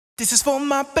This is for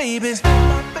my babies.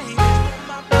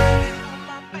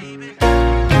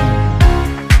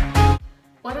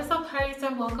 What is up, guys,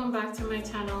 and welcome back to my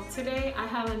channel. Today I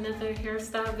have another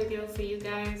hairstyle video for you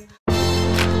guys.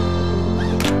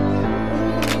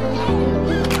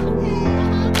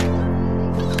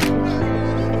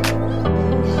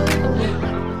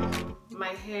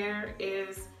 My hair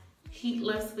is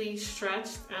heatlessly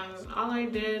stretched, and all I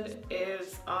did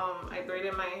is I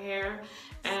braided my hair,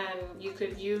 and you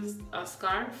could use a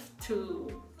scarf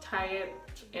to tie it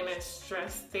in a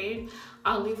stretched state.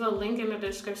 I'll leave a link in the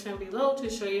description below to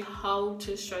show you how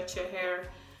to stretch your hair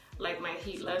like my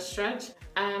heatless stretch,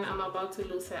 and I'm about to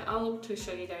loose it out to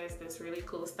show you guys this really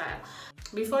cool style.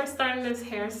 Before starting this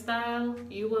hairstyle,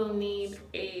 you will need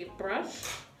a brush,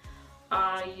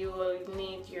 you will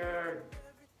need your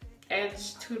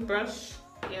edge toothbrush,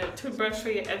 toothbrush for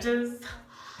your edges,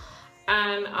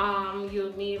 and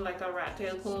you'll need like a rat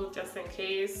tail comb just in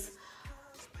case,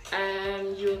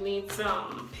 and you'll need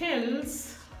some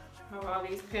pins. I have all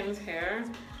these pins here,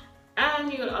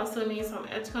 and you'll also need some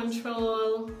edge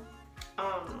control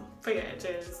for your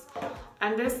edges.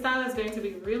 And this style is going to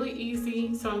be really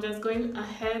easy, so I'm just going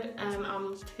ahead and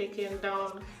I'm taking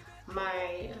down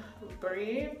my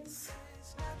braids.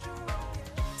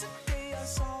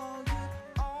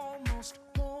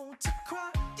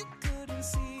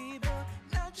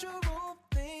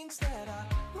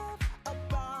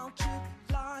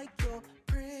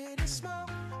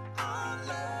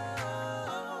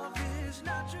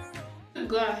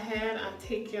 Go ahead and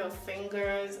take your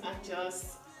fingers and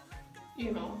just,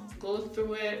 go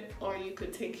through it, or you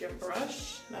could take your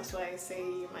brush. That's why I say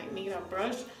you might need a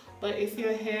brush. But if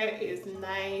your hair is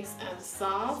nice and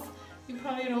soft, you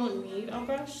probably don't need a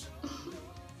brush.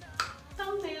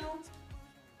 Thumbnail.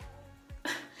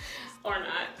 Or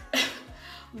not.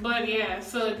 But yeah,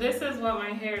 so this is what my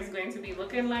hair is going to be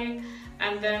looking like,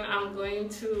 and then I'm going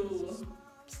to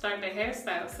start the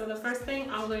hairstyle. So the first thing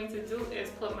I'm going to do is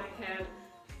put my head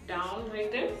down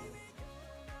like this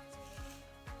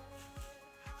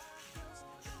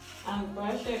and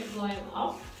brush it going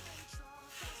up.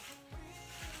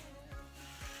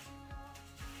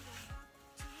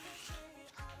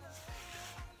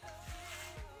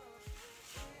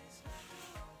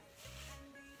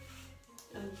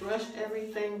 And brush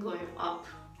everything going up,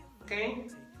 okay?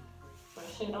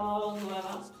 Brush it all going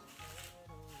up.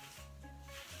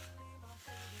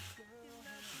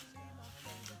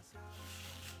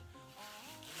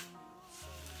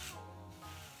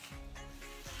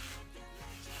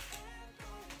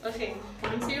 Okay,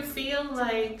 once you feel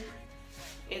like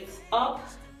it's up,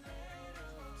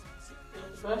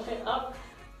 just brush it up.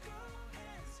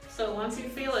 So once you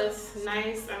feel it's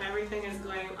nice and everything is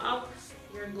going up,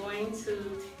 you're going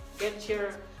to get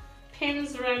your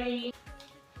pins ready.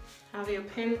 Have your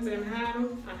pins in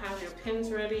hand and have your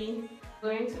pins ready.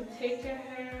 You're going to take your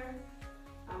hair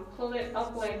and pull it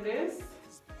up like this.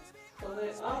 Pull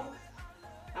it up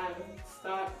and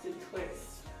start to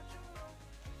twist.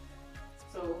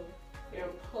 So you're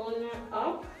pulling it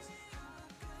up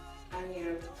and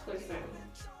you're twisting.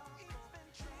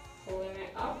 Pulling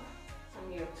it up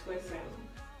and you're twisting.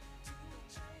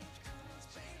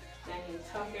 Then you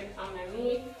tuck it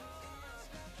underneath.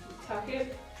 You tuck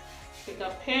it, pick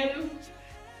a pin,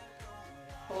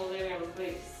 hold it in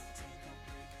place.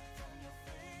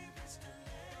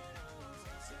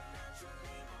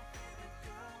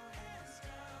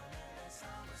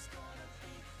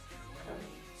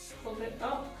 Hold it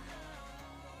up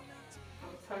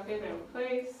and tuck it in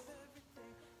place.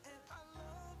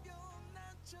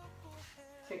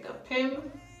 Take a pin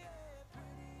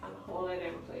and hold it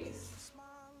in place.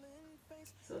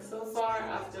 So far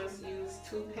I've just used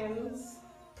 2 pins.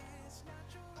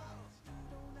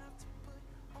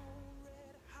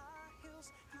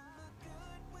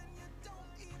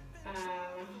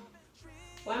 And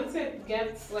once it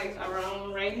gets like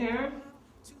around right here,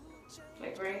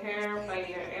 like right here by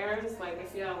your ears, like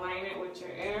if you align it with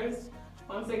your ears,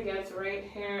 once it gets right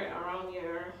here around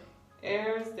your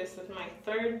ears, this is my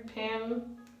 3rd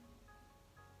pin.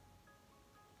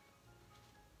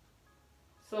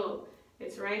 So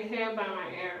it's right here by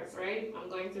my ears, right? I'm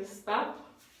going to stop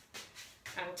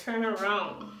and turn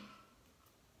around.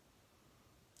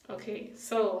 Okay,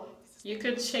 so you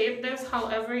could shape this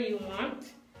however you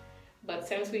want, but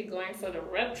since we're going for the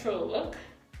retro look,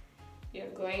 you're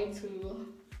going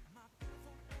to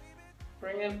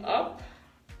bring it up,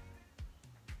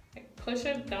 like push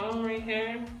it down right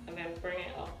here, and then bring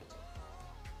it up.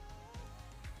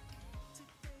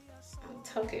 And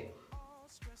tuck it.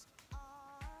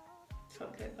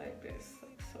 Tuck it like this,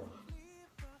 like so.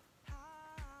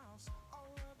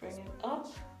 Bring it up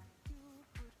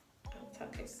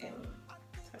it in,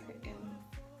 tuck it in.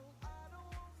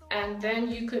 And then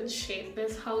you could shape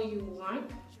this how you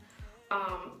want.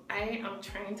 I am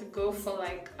trying to go for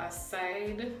like a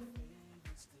side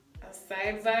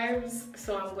vibes,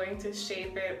 so I'm going to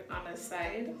shape it on the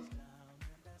side.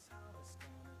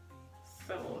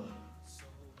 So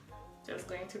just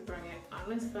going to bring it on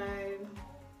the side,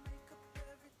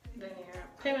 then you're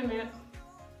pinning it.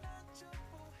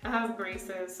 I have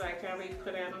braces, so I can't be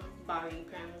putting bobby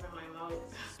pins in my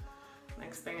mouth.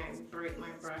 Next thing I break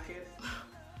my bracket.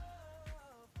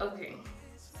 Okay,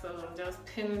 so I'm just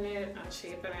pinning it and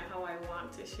shaping it how I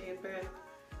want to shape it.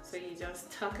 So you just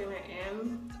tucking it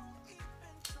in.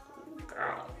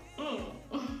 Girl,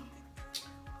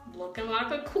 looking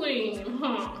like a queen,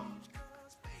 huh?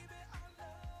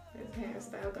 This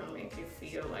hairstyle gonna make you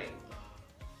feel like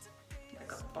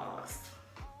a boss.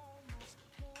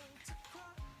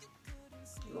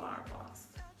 You are a boss.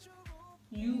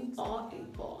 You are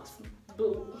a boss.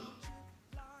 Boo.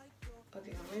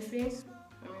 Okay, let me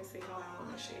see how I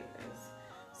want to shape this.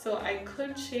 So I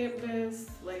could shape this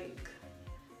like,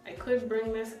 I could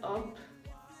bring this up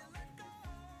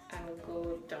and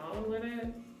go down with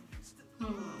it.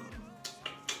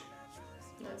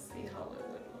 Let's see how it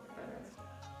would look better.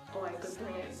 Oh, I could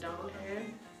bring it down here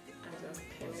and just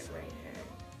pin it right here.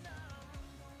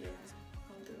 Yeah,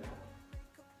 I'll do that.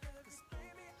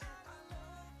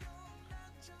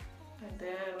 And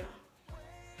then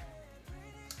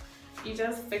you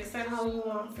just fix it how you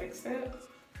want to fix it.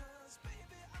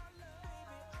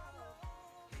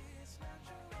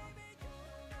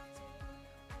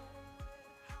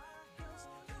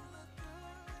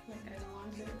 Like I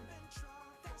want it.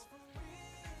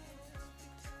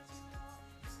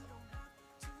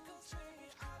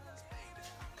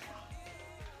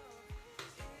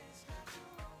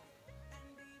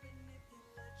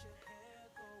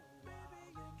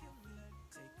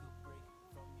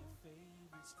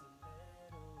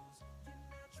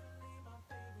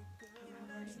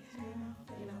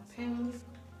 Pins.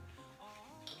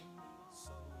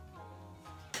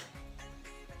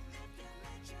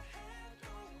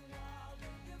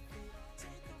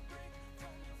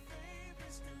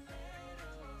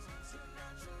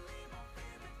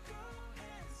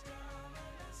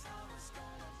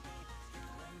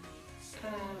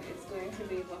 It's going to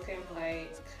be looking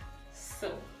like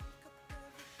so.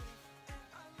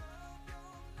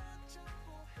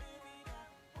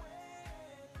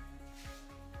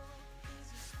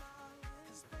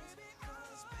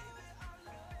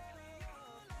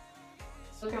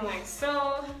 Looking like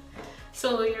so.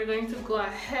 So you're going to go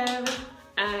ahead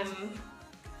and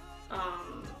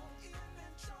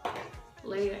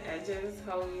lay your edges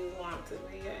how you want to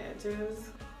lay your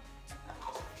edges.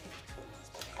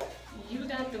 You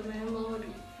got the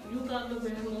melody. You got the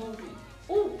melody.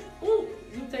 Ooh, ooh.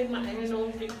 You take my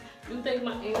melody. You take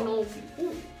my melody.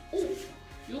 Ooh, ooh.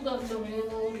 You got the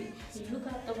melody. You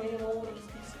got the melody.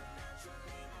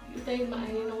 You take my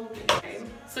melody. Okay.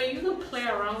 So you can play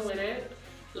around with it.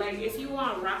 Like if you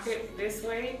want to rock it this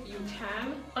way, you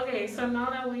can. Okay, so now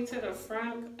that we're to the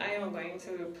front, I am going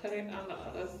to put it on the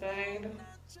other side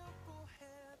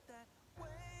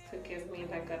to give me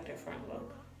like a different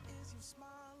look.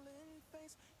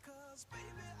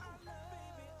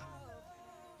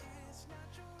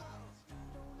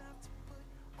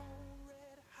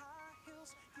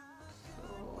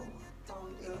 So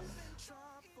I'm just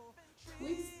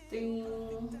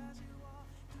twisting.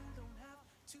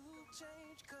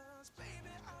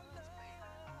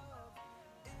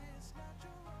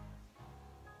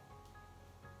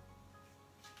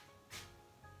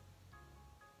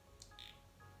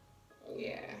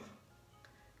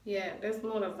 Yeah, that's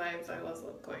more the vibes I was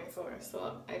going for.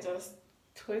 So I just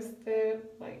twist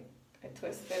it, like I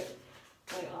twist it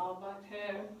like all back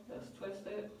here, just twist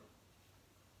it.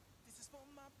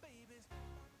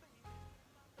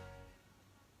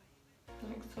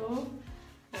 Like so.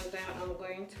 And then I'm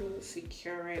going to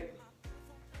secure it.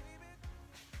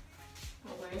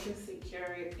 I'm going to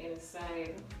secure it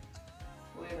inside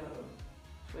with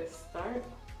a twist start.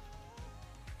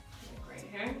 Like right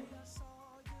here.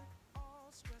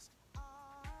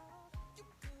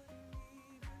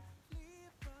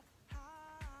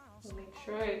 Make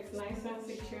sure it's nice and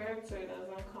secure so it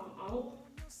doesn't come out.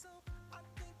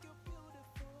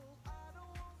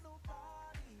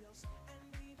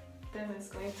 Then it's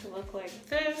going to look like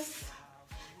this.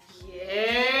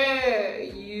 Yeah,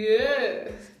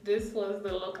 this was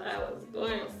the look I was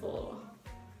going for.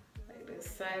 Like the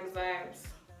side vibes.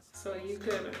 So you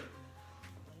could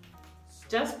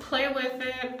just play with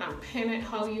it and pin it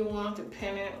how you want to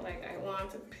pin it. Like I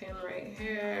want to pin right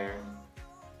here,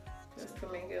 just to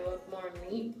make it look more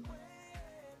neat.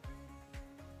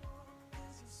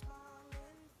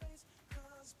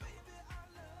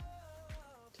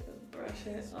 Just brush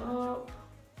it up.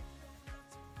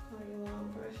 How you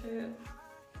want to brush it?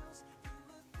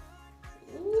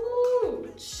 Ooh,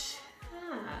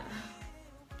 child.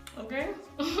 Okay.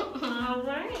 All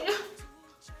right.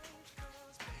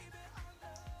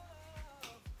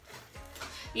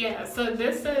 Yeah, so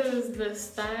this is the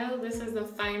style, this is the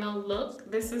final look,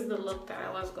 this is the look that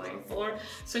I was going for.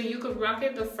 So you could rock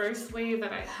it the first way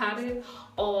that I had it,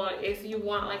 or if you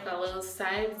want like a little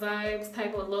side vibes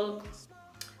type of look,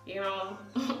 you know,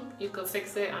 you could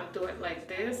fix it and do it like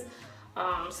this.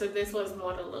 So this was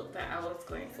more the look that I was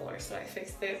going for, so I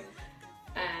fixed it,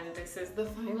 and this is the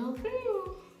final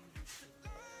thing.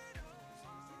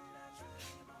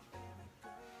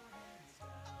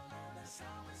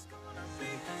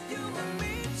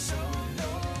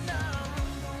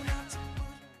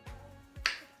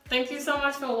 Thank you so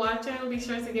much for watching. Be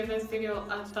sure to give this video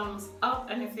a thumbs up,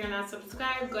 and if you're not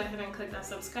subscribed, go ahead and click that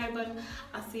subscribe button.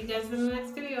 I'll see you guys in the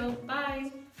next video.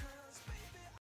 Bye!